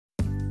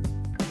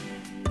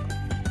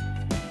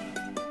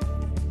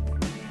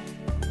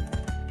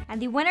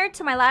And the winner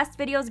to my last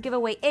video's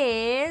giveaway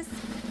is...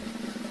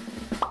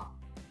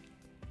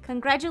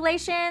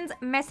 Congratulations,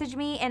 message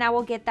me and I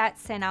will get that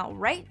sent out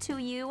right to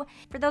you.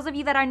 For those of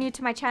you that are new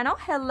to my channel,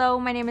 hello,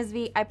 my name is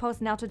V. I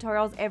post nail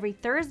tutorials every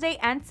Thursday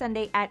and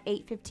Sunday at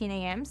 8:15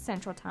 a.m.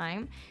 Central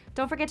Time.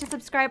 Don't forget to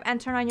subscribe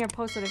and turn on your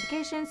post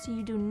notifications so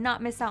you do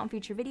not miss out on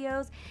future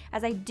videos,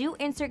 as I do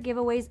insert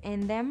giveaways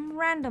in them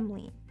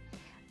randomly.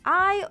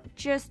 I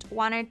just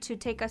wanted to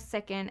take a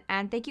second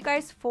and thank you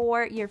guys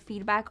for your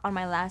feedback on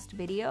my last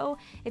video.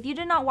 If you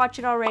did not watch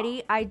it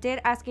already, I did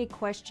ask a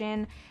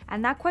question,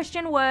 and that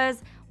question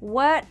was,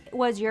 what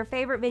was your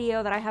favorite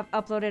video that I have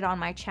uploaded on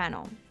my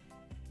channel?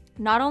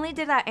 Not only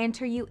did that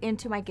enter you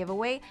into my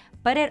giveaway,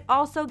 but it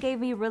also gave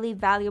me really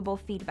valuable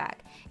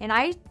feedback. And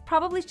I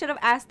probably should have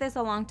asked this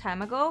a long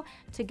time ago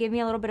to give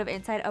me a little bit of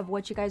insight of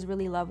what you guys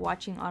really love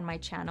watching on my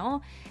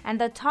channel. And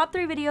the top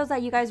 3 videos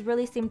that you guys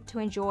really seemed to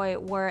enjoy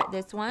were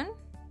this one,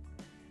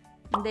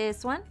 and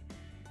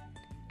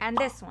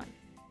this one.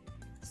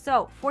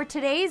 So for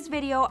today's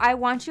video, I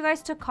want you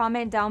guys to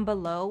comment down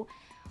below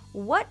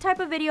what type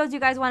of videos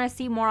you guys want to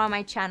see more on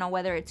my channel,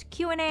 whether it's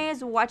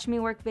Q&As, watch me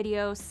work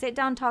videos, sit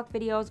down talk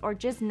videos, or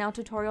just nail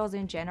tutorials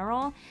in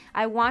general.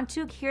 I want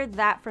to hear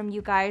that from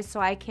you guys so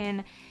I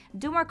can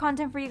do more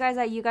content for you guys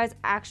that you guys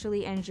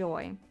actually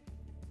enjoy.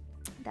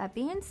 That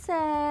being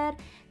said,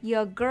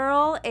 your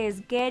girl is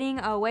getting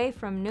away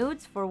from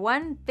nudes for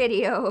one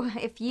video.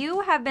 If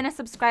you have been a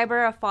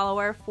subscriber, a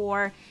follower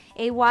for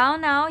a while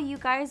now, you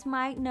guys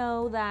might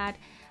know that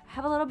I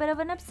have a little bit of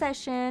an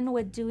obsession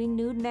with doing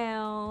nude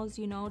nails,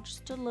 you know,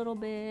 just a little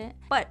bit.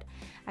 But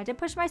I did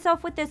push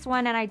myself with this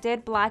one and I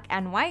did black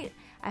and white.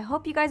 I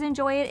hope you guys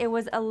enjoy it. It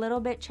was a little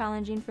bit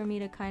challenging for me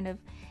to kind of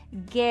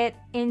get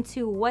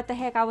into what the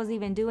heck I was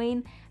even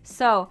doing.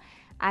 So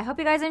I hope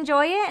you guys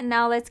enjoy it.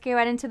 Now let's get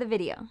right into the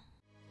video.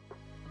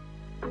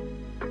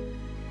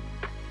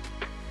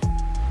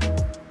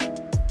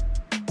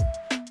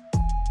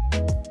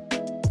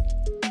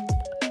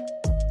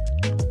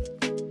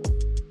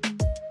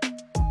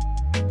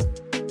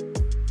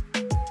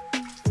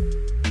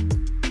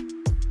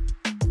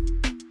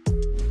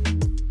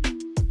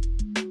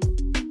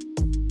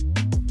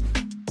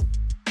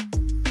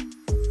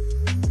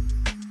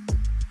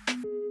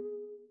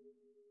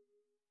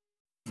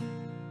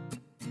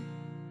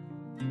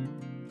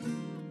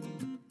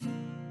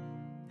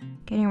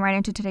 Getting right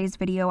into today's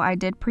video, I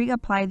did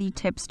pre-apply the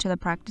tips to the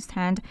practice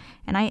hand,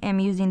 and I am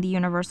using the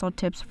universal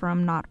tips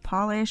from Not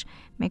Polish.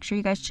 Make sure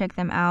you guys check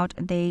them out.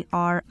 They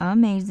are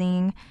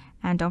amazing,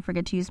 and don't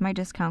forget to use my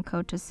discount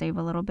code to save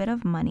a little bit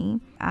of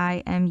money.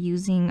 I am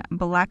using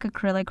black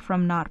acrylic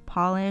from Not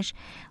Polish.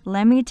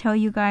 Let me tell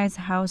you guys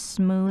how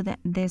smooth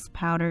this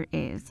powder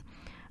is.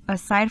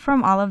 Aside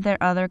from all of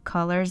their other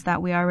colors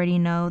that we already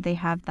know, they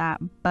have that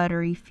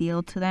buttery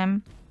feel to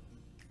them.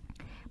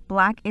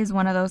 Black is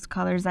one of those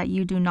colors that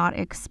you do not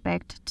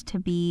expect to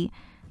be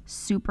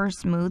super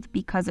smooth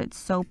because it's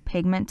so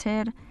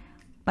pigmented,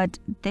 but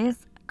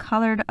this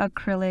colored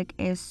acrylic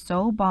is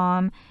so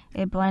bomb.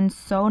 It blends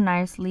so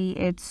nicely.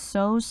 It's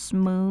so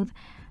smooth.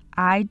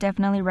 I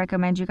definitely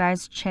recommend you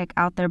guys check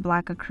out their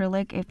black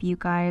acrylic if you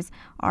guys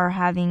are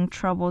having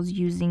troubles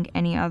using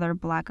any other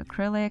black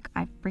acrylic.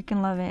 I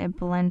freaking love it. It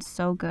blends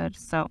so good.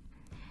 So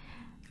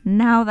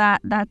now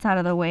that that's out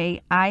of the way,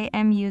 I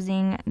am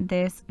using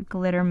this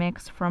glitter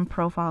mix from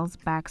Profiles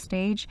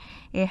Backstage.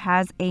 It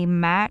has a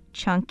matte,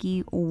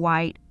 chunky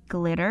white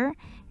glitter,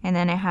 and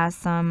then it has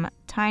some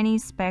tiny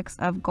specks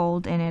of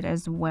gold in it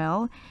as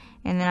well.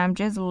 And then I'm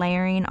just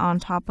layering on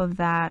top of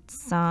that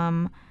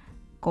some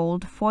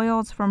gold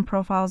foils from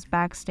Profiles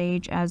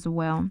Backstage as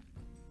well.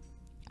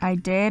 I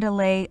did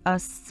lay a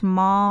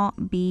small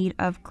bead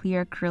of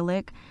clear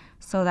acrylic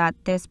so that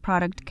this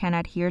product can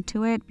adhere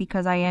to it.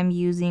 Because I am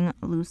using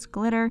loose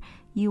glitter,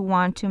 you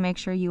want to make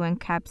sure you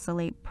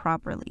encapsulate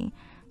properly.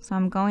 So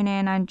I'm going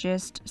in and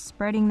just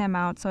spreading them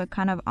out so it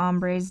kind of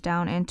ombres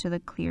down into the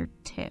clear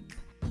tip.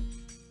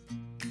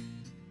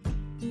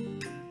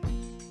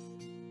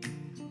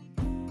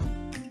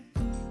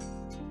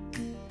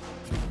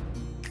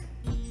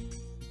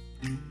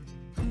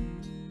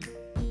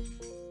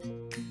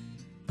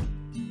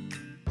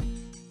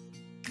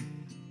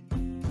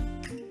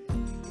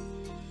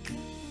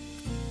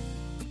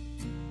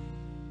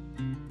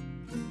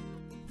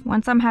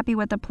 Once I'm happy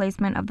with the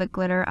placement of the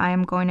glitter, I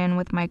am going in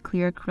with my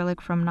clear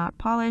acrylic from Not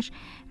Polish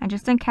and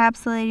just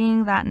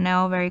encapsulating that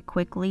nail very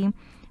quickly.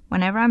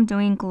 Whenever I'm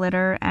doing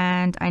glitter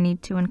and I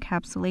need to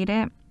encapsulate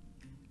it,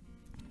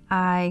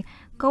 I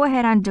go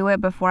ahead and do it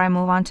before I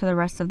move on to the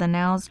rest of the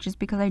nails, just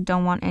because I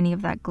don't want any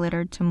of that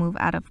glitter to move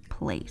out of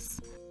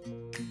place.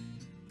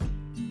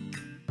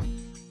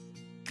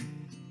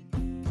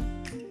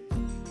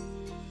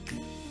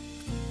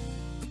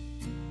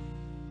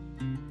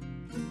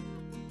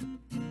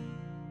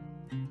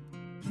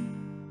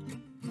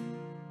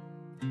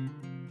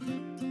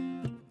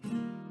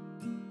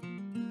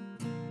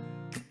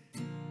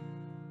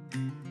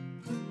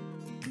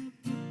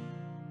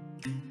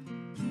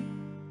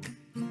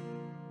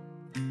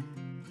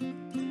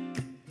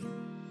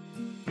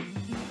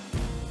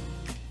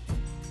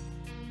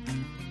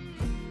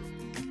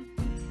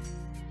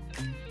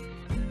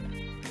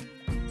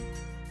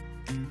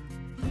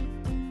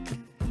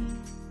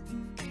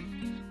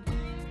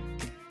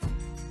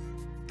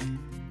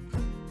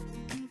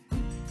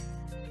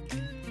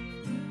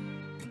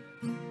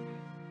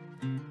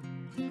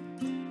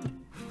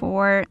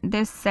 For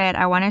this set,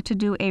 I wanted to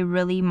do a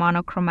really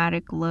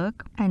monochromatic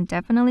look and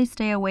definitely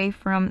stay away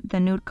from the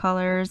nude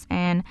colors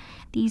and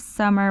these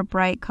summer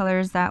bright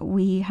colors that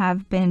we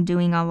have been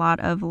doing a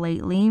lot of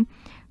lately.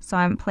 So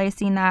I'm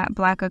placing that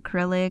black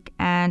acrylic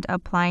and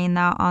applying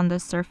that on the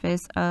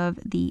surface of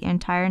the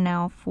entire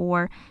nail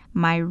for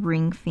my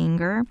ring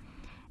finger.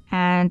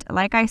 And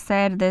like I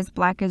said, this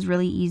black is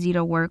really easy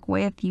to work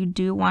with. You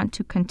do want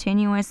to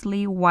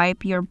continuously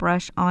wipe your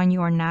brush on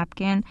your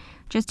napkin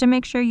just to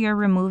make sure you're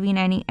removing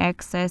any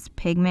excess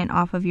pigment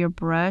off of your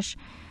brush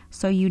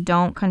so you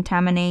don't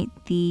contaminate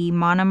the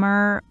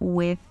monomer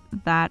with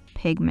that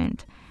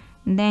pigment.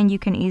 And then you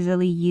can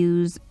easily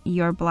use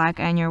your black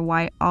and your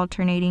white,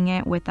 alternating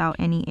it without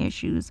any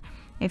issues.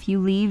 If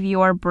you leave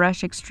your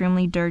brush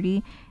extremely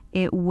dirty,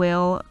 it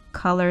will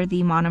color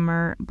the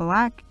monomer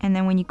black, and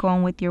then when you go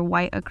in with your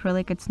white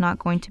acrylic, it's not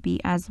going to be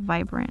as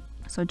vibrant.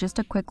 So just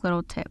a quick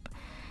little tip.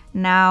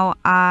 Now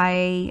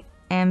I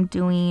am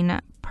doing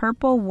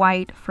purple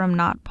white from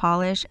Not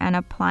Polish and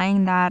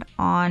applying that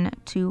on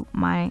to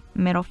my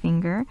middle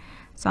finger.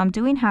 So I'm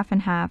doing half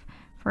and half.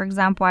 For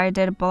example, I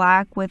did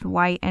black with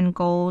white and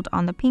gold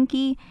on the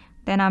pinky,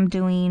 then I'm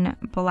doing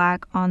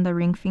black on the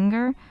ring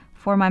finger.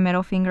 For my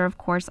middle finger, of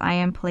course, I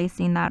am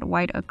placing that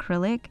white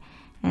acrylic,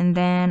 and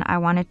then I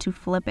wanted to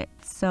flip it.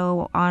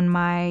 So on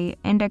my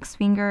index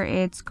finger,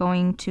 it's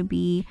going to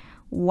be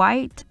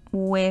white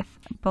with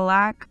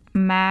black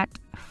matte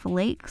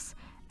flakes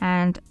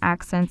and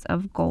accents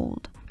of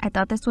gold. I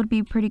thought this would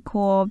be pretty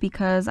cool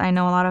because I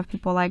know a lot of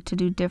people like to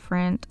do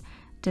different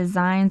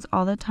designs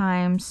all the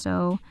time,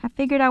 so I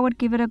figured I would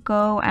give it a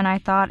go, and I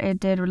thought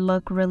it did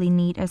look really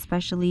neat,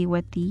 especially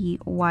with the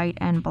white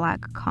and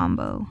black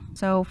combo.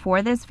 So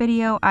for this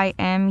video, I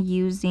am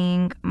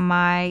using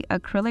my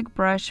acrylic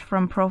brush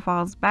from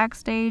Profiles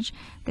Backstage.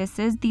 This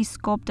is the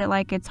Sculpt It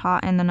Like It's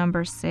Hot in the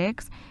number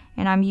 6,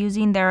 and I'm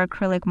using their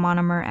acrylic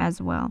monomer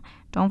as well.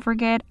 Don't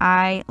forget,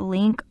 I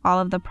link all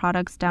of the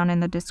products down in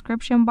the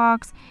description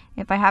box.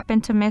 If I happen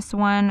to miss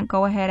one,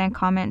 go ahead and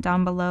comment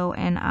down below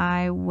and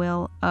I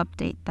will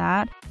update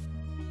that.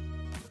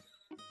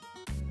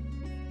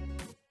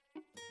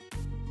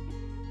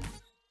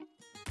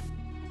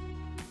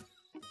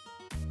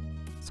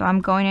 So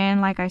I'm going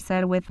in, like I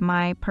said, with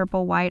my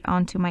purple white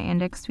onto my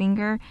index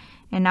finger,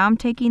 and now I'm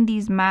taking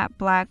these matte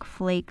black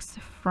flakes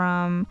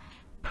from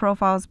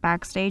Profiles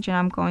Backstage, and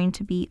I'm going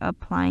to be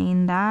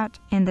applying that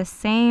in the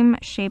same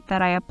shape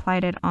that I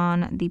applied it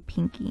on the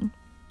pinky.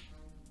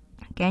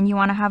 Again, you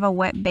want to have a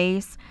wet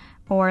base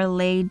or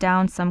lay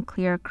down some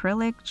clear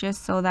acrylic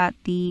just so that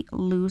the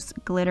loose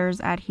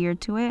glitters adhere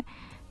to it.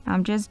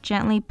 I'm just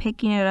gently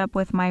picking it up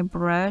with my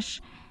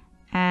brush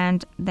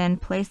and then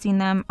placing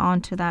them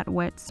onto that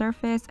wet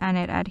surface, and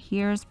it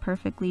adheres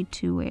perfectly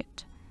to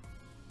it.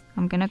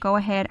 I'm gonna go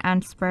ahead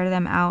and spread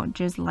them out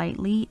just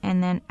lightly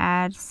and then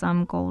add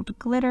some gold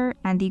glitter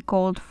and the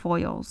gold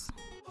foils.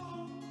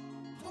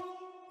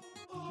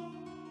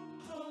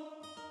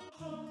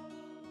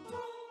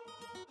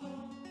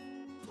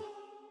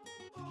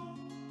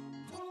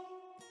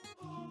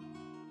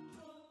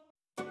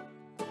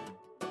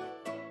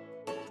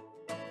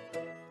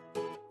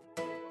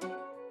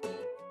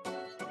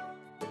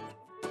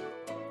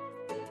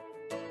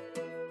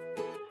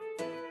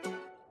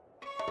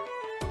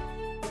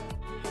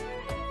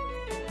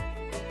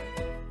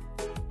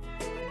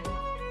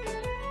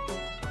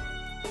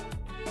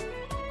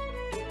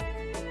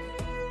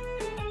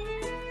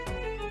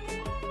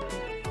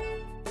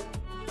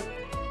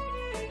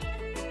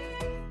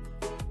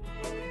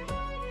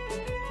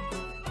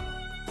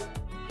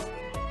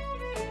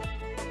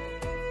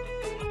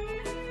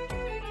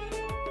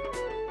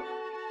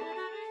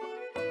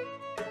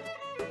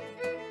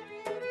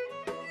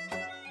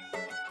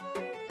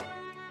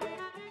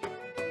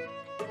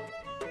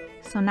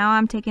 So now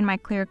I'm taking my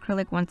clear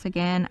acrylic once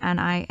again,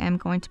 and I am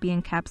going to be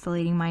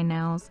encapsulating my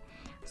nails.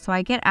 So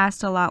I get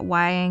asked a lot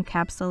why I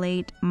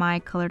encapsulate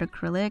my colored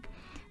acrylic.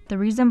 The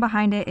reason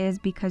behind it is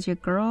because your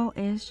girl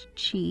is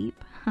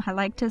cheap. I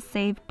like to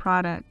save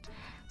product.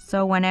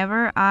 So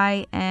whenever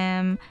I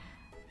am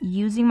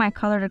using my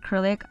colored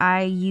acrylic,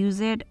 I use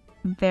it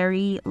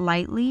very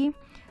lightly.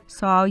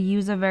 So I'll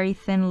use a very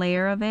thin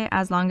layer of it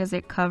as long as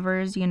it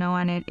covers, you know,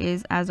 and it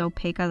is as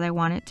opaque as I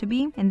want it to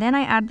be. And then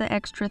I add the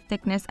extra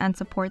thickness and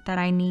support that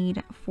I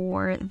need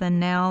for the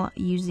nail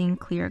using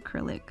clear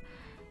acrylic.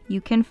 You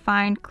can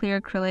find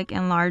clear acrylic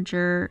in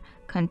larger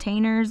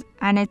containers,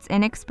 and it's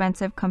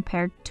inexpensive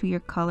compared to your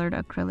colored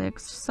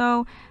acrylics.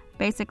 So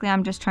basically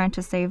I'm just trying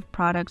to save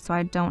product so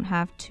I don't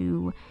have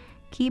to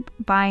keep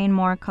buying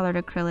more colored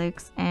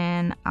acrylics,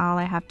 and all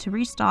I have to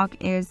restock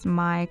is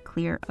my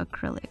clear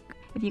acrylic.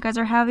 If you guys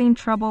are having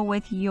trouble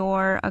with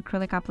your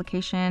acrylic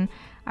application,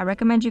 I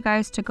recommend you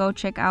guys to go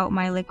check out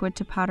my liquid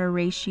to powder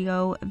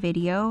ratio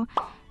video.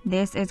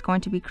 This is going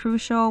to be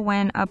crucial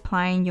when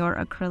applying your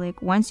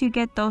acrylic. Once you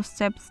get those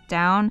steps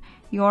down,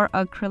 your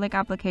acrylic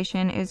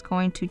application is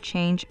going to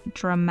change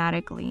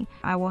dramatically.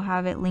 I will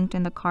have it linked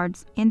in the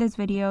cards in this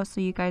video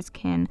so you guys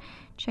can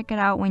check it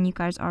out when you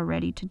guys are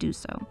ready to do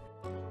so.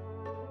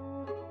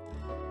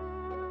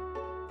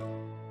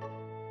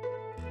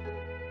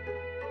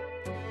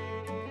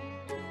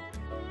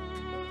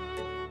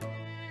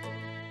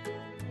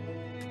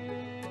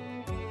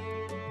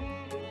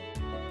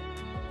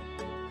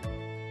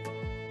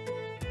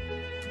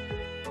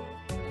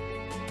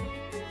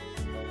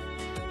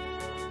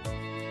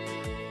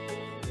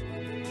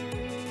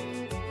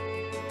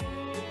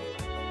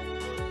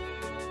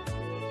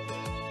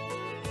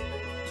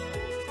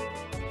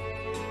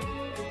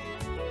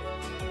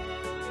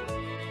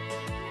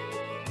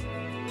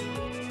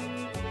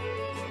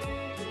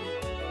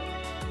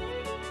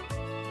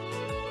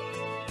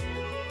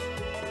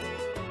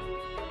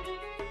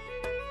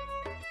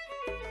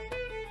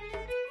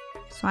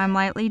 So I'm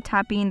lightly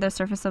tapping the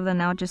surface of the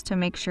nail just to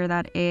make sure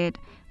that it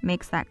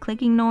makes that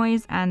clicking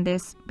noise, and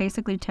this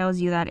basically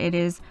tells you that it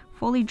is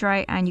fully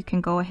dry and you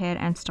can go ahead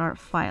and start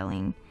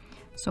filing.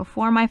 So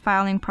for my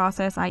filing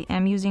process, I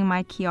am using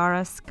my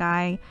Kiara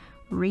Sky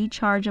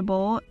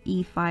rechargeable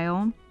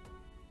e-file.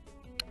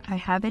 I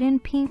have it in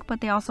pink,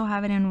 but they also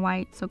have it in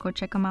white, so go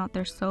check them out.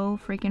 They're so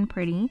freaking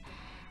pretty.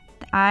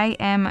 I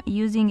am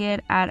using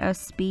it at a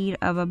speed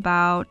of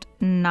about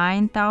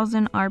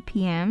 9,000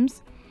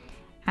 RPMs.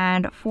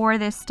 And for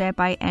this step,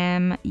 I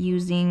am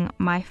using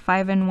my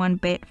 5-in-1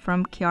 bit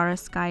from Kiara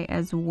Sky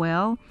as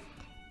well.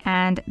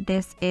 And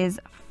this is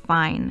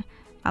fine.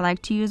 I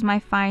like to use my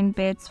fine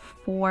bits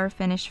for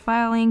finish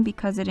filing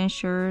because it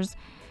ensures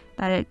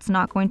that it's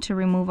not going to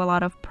remove a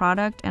lot of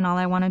product, and all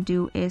I want to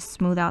do is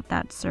smooth out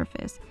that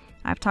surface.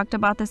 I've talked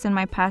about this in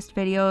my past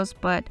videos,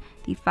 but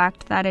the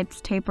fact that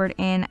it's tapered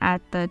in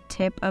at the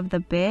tip of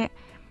the bit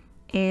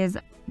is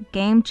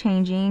game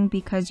changing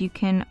because you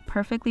can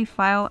perfectly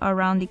file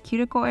around the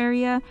cuticle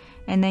area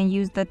and then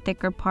use the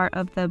thicker part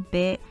of the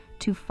bit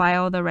to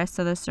file the rest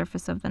of the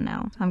surface of the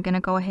nail. So I'm gonna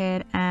go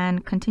ahead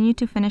and continue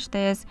to finish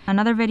this.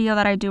 Another video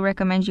that I do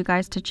recommend you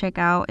guys to check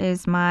out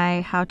is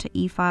my how to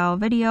e-file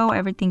video,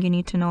 everything you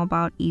need to know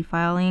about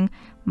e-filing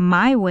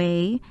my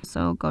way.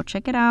 So go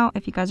check it out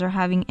if you guys are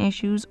having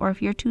issues, or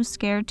if you're too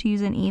scared to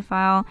use an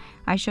e-file.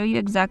 I show you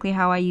exactly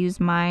how I use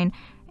mine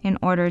in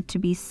order to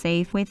be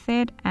safe with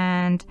it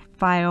and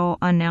file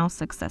a nail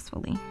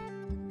successfully.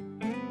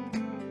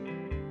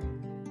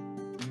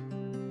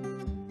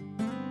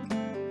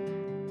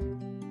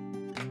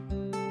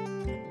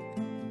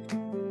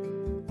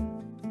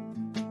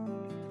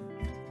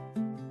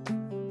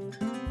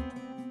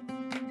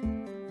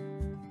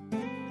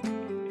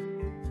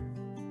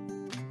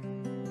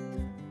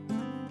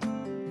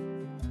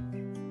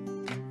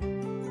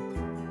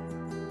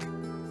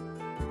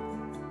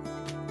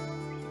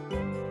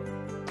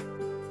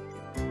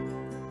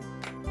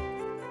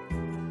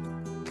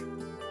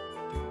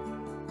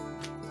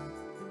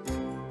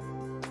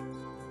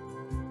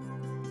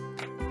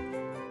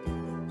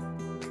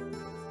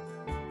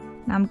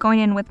 Now I'm going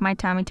in with my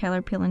Tammy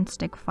Taylor peel and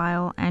stick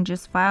file and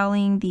just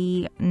filing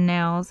the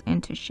nails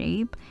into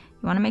shape.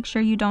 You want to make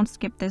sure you don't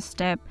skip this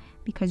step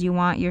because you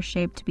want your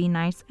shape to be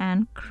nice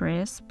and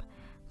crisp.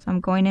 So I'm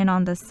going in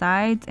on the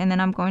sides, and then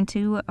I'm going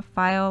to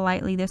file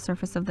lightly the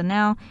surface of the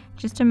nail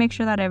just to make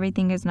sure that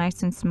everything is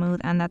nice and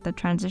smooth and that the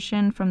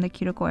transition from the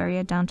cuticle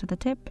area down to the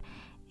tip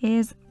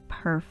is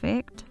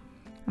perfect.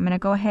 I'm going to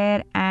go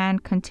ahead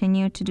and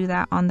continue to do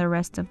that on the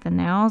rest of the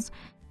nails.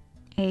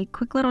 A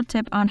quick little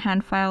tip on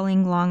hand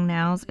filing long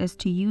nails is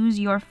to use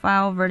your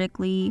file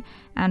vertically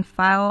and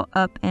file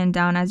up and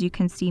down, as you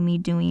can see me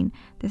doing.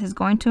 This is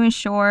going to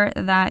ensure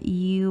that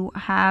you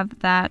have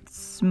that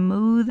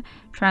smooth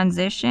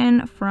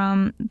transition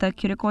from the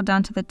cuticle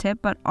down to the tip,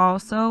 but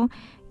also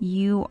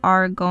you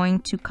are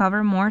going to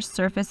cover more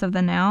surface of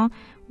the nail,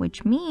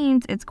 which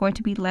means it's going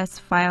to be less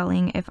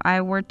filing. If I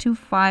were to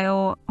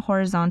file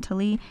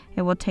horizontally,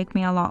 it will take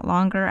me a lot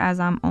longer as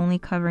I'm only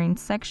covering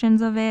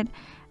sections of it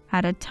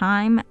at a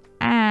time,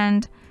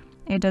 and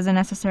it doesn't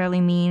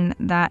necessarily mean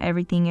that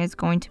everything is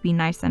going to be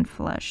nice and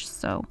flush.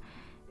 So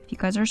if you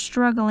guys are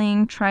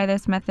struggling, try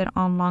this method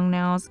on long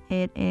nails.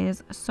 It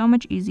is so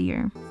much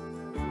easier.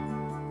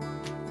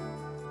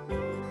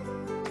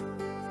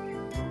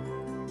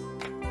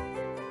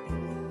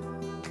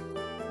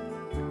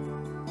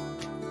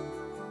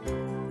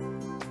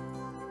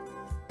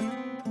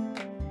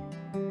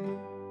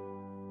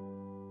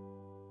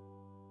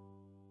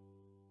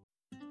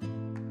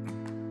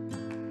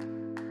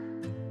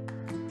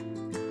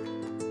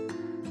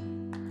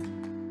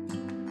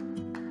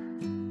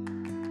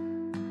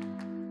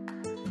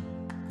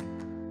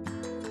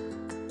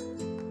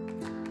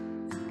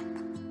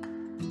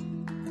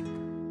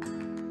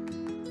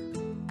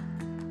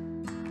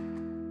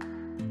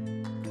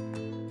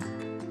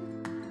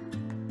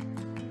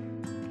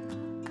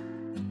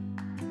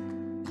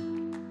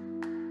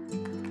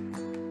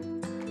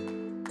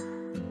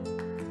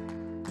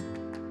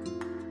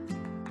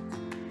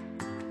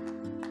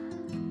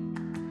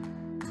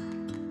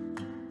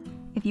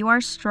 If you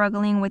are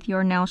struggling with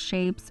your nail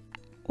shapes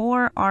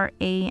or are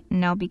a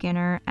nail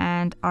beginner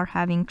and are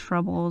having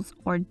troubles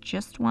or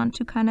just want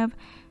to kind of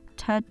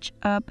touch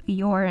up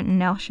your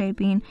nail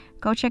shaping,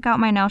 go check out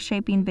my nail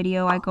shaping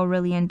video. I go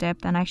really in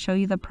depth and I show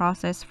you the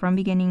process from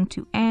beginning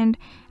to end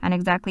and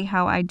exactly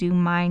how I do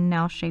my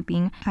nail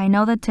shaping. I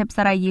know the tips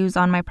that I use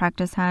on my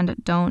practice hand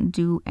don't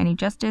do any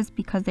justice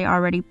because they are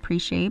already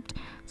pre-shaped,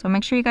 so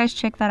make sure you guys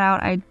check that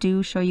out. I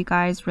do show you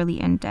guys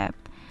really in depth.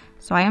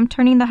 So I am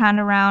turning the hand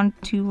around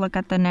to look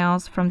at the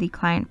nails from the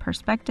client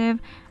perspective.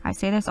 I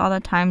say this all the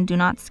time, do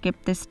not skip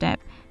this step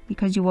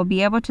because you will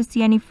be able to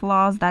see any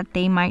flaws that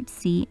they might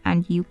see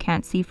and you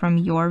can't see from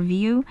your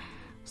view.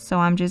 So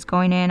I'm just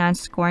going in and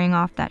scoring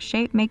off that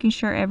shape, making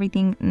sure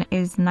everything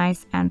is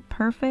nice and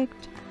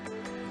perfect.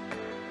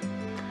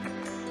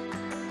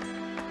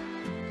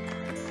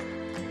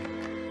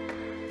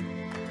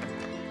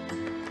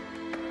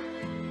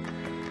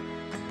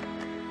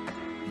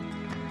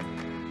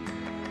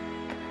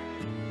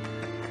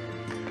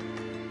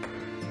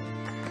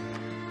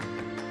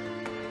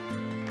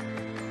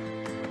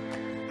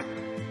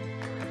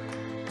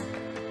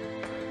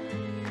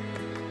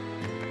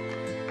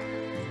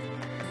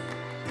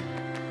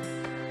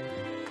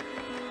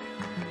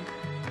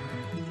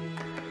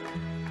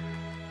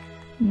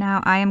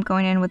 Now I am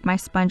going in with my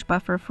sponge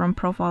buffer from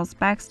Profiles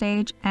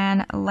Backstage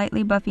and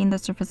lightly buffing the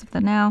surface of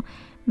the nail,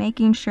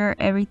 making sure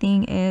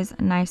everything is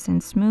nice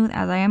and smooth,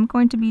 as I am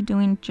going to be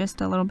doing just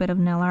a little bit of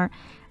nail art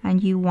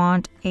and you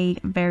want a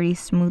very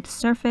smooth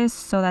surface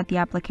so that the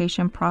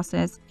application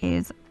process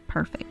is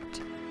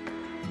perfect.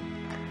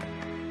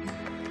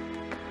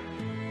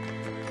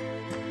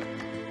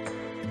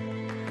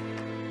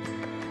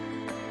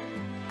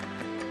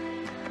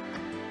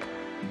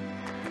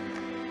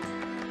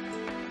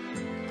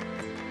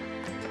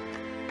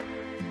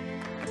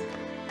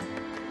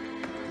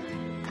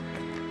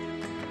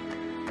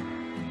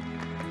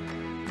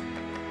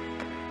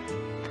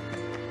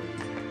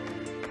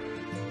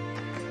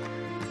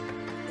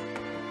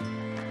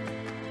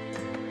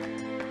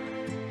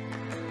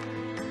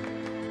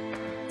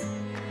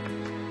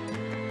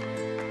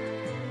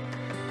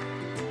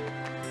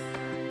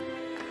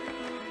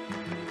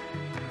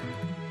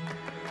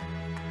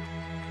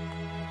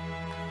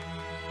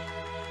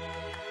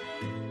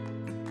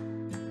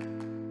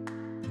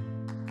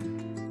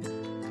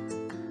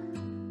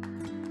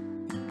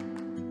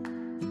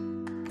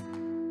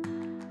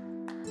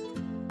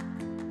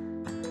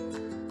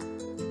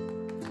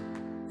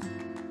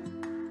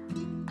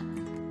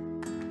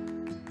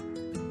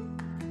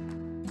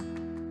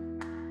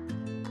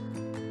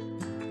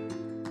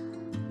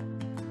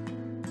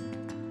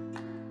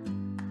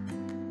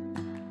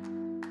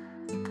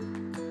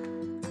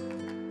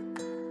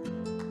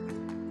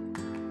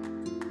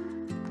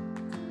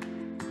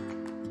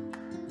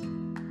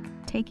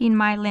 Taking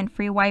my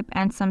lint-free wipe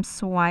and some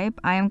swipe,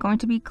 I am going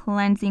to be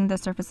cleansing the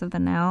surface of the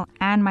nail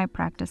and my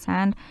practice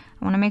hand.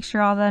 I want to make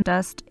sure all the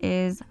dust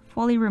is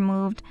fully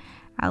removed,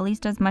 at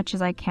least as much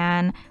as I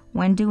can.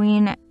 When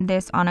doing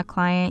this on a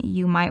client,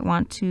 you might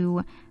want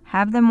to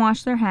have them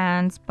wash their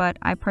hands, but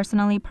I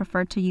personally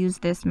prefer to use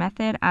this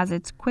method as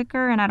it's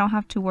quicker and I don't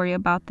have to worry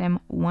about them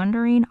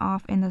wandering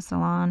off in the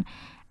salon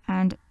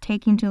and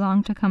taking too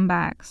long to come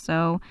back.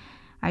 So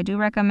I do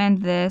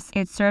recommend this.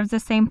 It serves the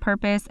same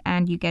purpose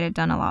and you get it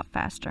done a lot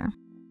faster.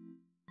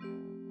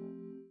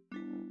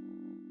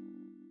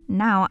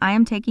 Now I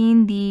am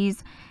taking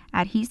these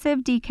adhesive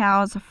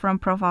decals from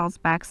Profiles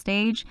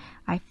Backstage.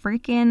 I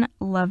freaking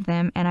love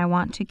them and I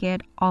want to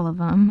get all of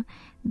them.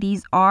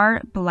 These are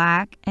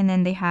black and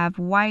then they have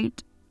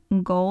white,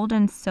 gold,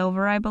 and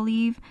silver, I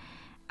believe.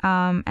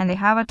 And they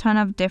have a ton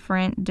of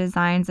different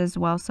designs as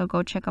well, so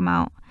go check them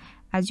out.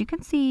 As you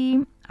can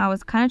see, I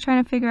was kind of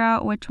trying to figure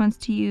out which ones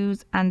to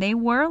use, and they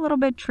were a little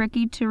bit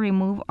tricky to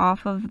remove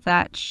off of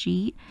that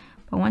sheet.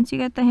 But once you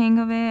get the hang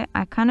of it,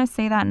 I kind of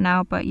say that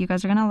now, but you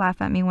guys are going to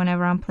laugh at me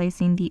whenever I'm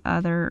placing the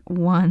other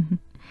one.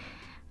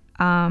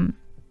 So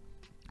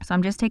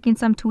I'm just taking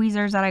some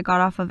tweezers that I got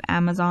off of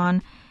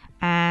Amazon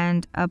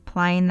and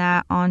applying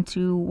that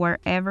onto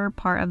wherever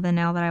part of the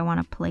nail that I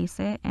want to place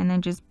it, and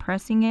then just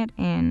pressing it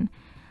in.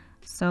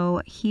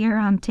 So here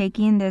I'm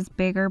taking this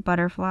bigger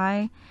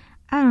butterfly.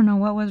 I don't know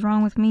what was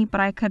wrong with me, but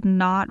I could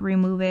not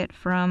remove it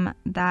from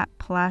that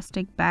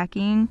plastic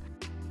backing.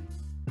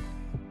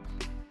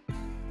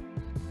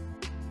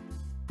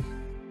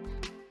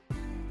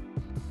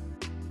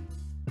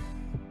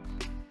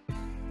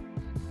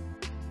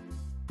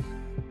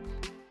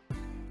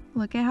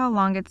 Look at how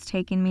long it's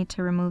taken me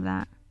to remove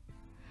that.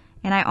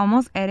 And I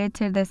almost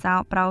edited this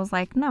out, but I was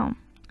like, no,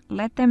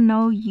 let them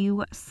know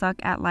you suck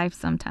at life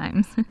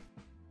sometimes.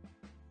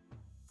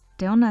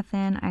 Still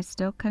nothing. I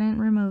still couldn't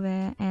remove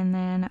it. And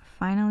then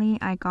finally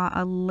I got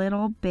a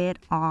little bit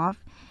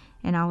off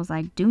and I was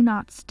like, do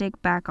not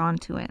stick back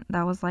onto it.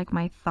 That was like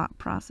my thought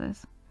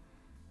process.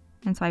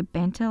 And so I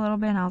bent it a little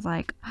bit and I was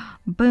like,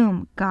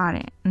 boom, got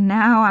it.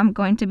 Now I'm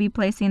going to be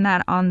placing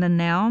that on the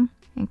nail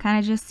and kind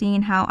of just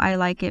seeing how I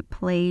like it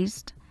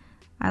placed.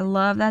 I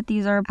love that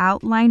these are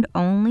outlined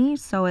only,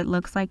 so it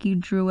looks like you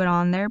drew it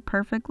on there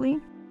perfectly.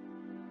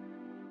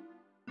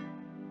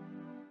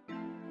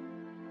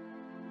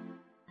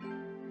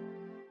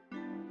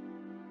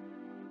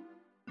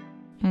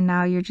 And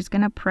now you're just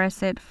going to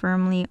press it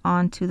firmly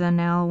onto the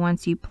nail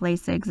once you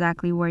place it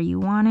exactly where you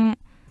want it.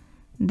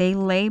 They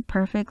lay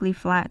perfectly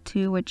flat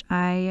too, which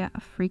I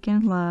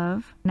freaking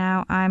love.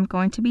 Now I'm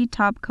going to be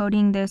top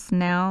coating this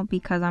nail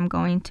because I'm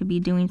going to be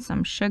doing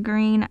some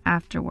sugaring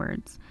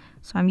afterwards.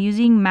 So I'm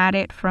using Matte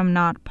It from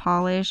Not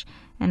Polish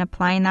and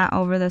applying that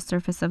over the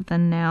surface of the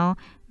nail.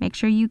 Make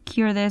sure you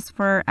cure this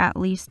for at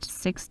least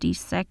 60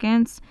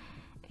 seconds.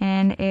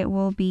 And it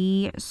will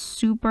be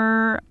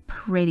super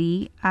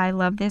pretty. I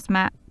love this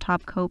matte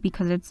top coat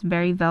because it's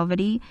very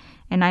velvety,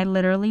 and I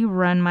literally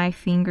run my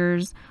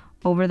fingers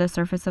over the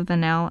surface of the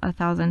nail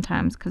 1,000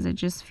 times because it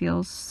just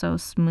feels so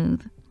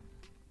smooth.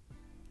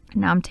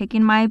 Now I'm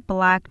taking my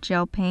black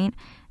gel paint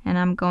and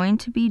I'm going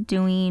to be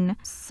doing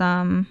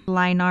some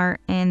line art,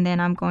 and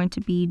then I'm going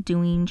to be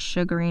doing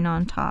sugaring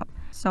on top.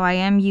 So I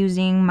am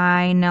using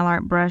my nail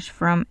art brush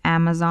from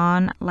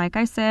Amazon. Like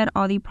I said,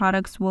 all the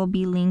products will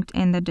be linked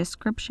in the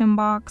description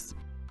box.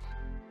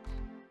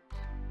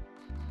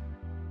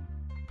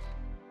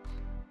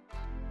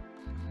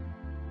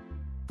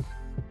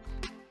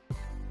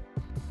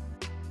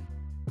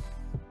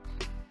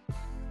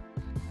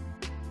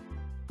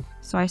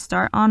 So I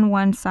start on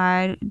one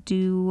side,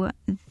 do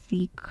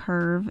the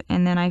curve,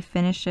 and then I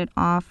finish it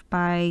off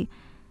by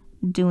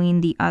doing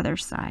the other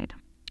side.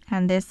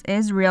 And this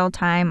is real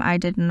time. I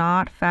did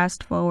not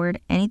fast forward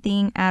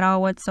anything at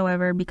all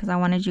whatsoever because I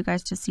wanted you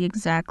guys to see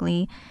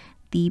exactly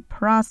the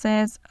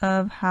process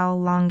of how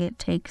long it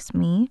takes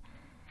me.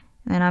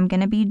 And I'm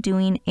going to be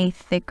doing a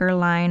thicker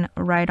line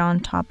right on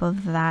top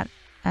of that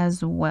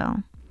as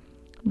well.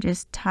 I'm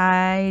just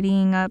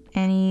tidying up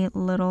any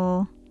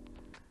little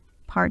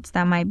parts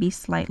that might be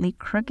slightly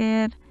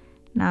crooked.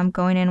 Now I'm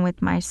going in with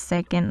my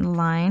second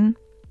line.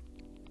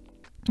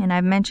 And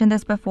I've mentioned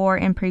this before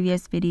in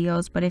previous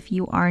videos, but if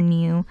you are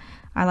new,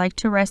 I like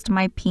to rest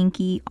my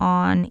pinky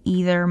on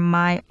either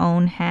my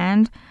own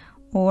hand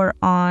or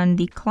on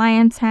the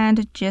client's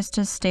hand just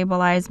to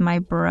stabilize my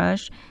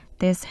brush.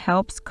 This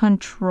helps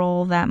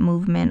control that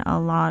movement a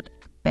lot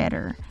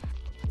better.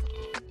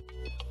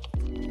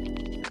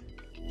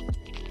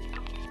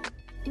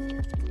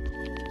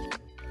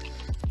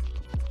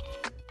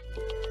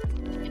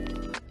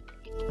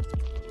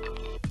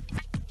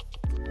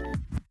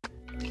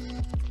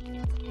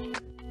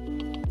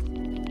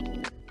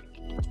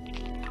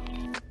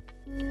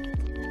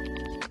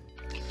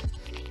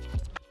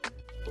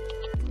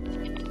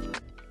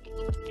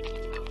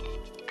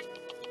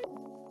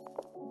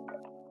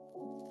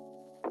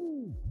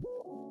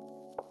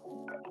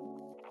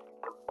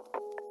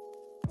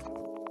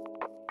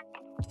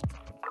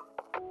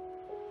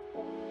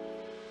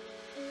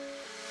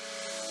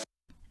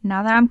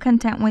 Now that I'm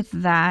content with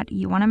that,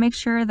 you want to make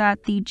sure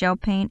that the gel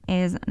paint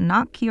is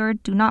not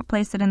cured. Do not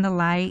place it in the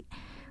light.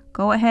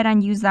 Go ahead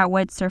and use that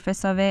wet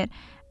surface of it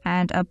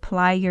and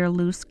apply your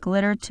loose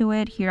glitter to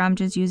it. Here I'm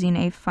just using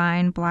a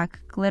fine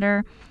black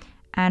glitter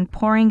and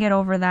pouring it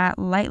over that,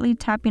 lightly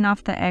tapping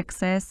off the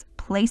excess,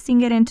 placing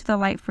it into the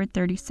light for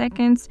 30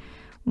 seconds.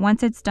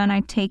 Once it's done,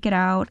 I take it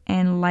out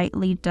and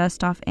lightly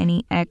dust off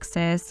any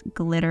excess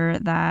glitter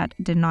that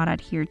did not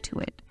adhere to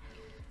it.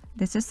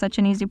 This is such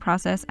an easy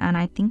process and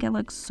I think it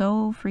looks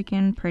so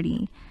freaking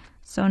pretty.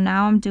 So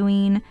now I'm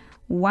doing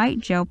white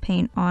gel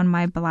paint on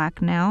my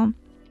black nail.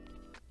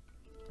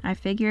 I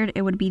figured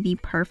it would be the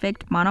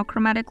perfect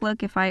monochromatic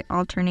look if I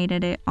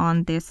alternated it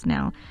on this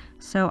nail.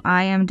 So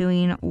I am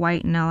doing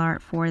white nail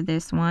art for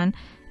this one.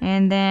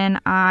 And then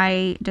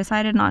I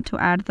decided not to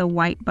add the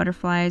white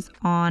butterflies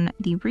on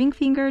the ring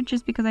finger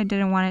just because I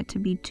didn't want it to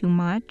be too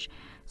much.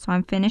 So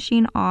I'm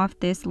finishing off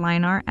this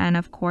line art, and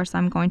of course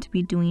I'm going to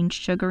be doing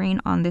sugaring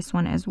on this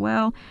one as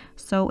well,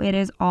 so it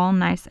is all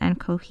nice and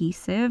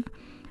cohesive.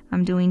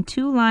 I'm doing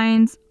 2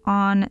 lines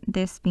on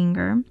this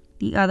finger.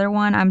 The other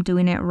one I'm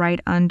doing it right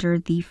under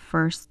the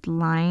first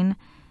line,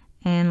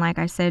 and like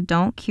I said,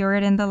 don't cure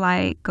it in the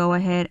light. Go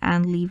ahead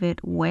and leave it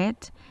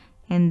wet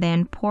and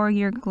then pour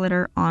your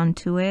glitter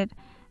onto it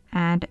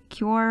and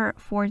cure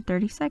for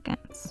 30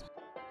 seconds.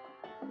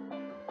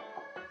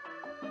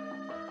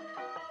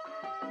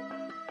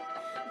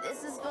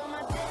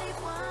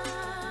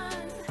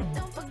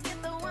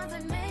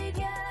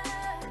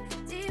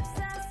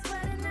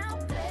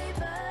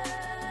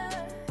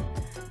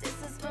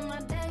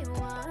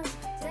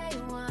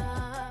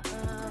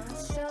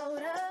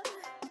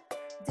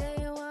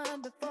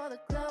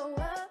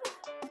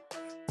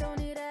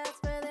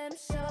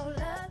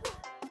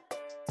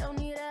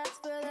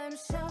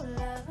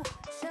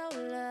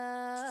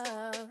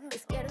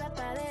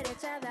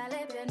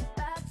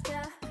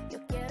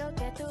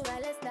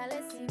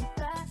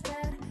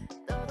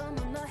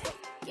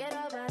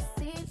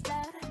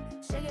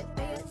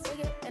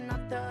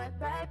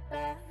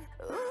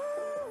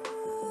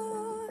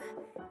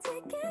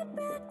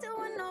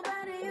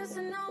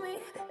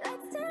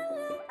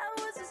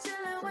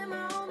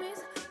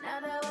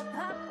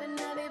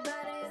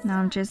 Now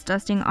I'm just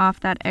dusting off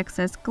that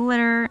excess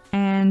glitter,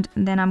 and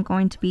then I'm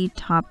going to be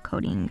top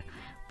coating.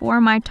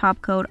 For my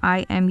top coat,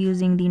 I am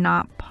using the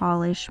Not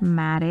Polish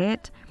Matte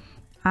It.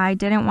 I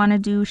didn't want to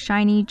do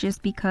shiny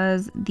just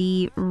because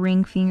the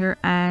ring finger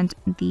and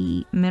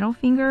the middle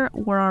finger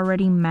were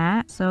already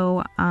matte.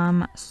 So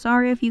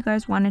sorry if you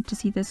guys wanted to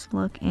see this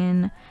look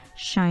in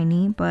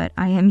shiny, but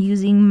I am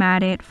using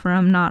Matte It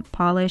from Not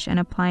Polish and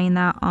applying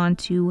that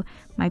onto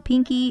my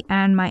pinky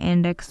and my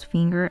index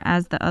finger,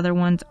 as the other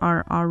ones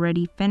are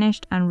already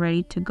finished and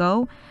ready to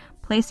go.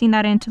 Placing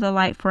that into the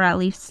light for at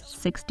least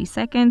 60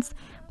 seconds.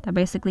 That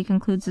basically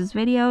concludes this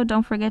video.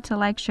 Don't forget to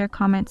like, share,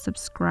 comment,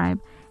 subscribe.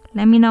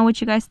 Let me know what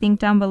you guys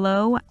think down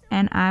below,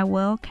 and I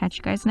will catch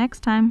you guys next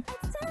time.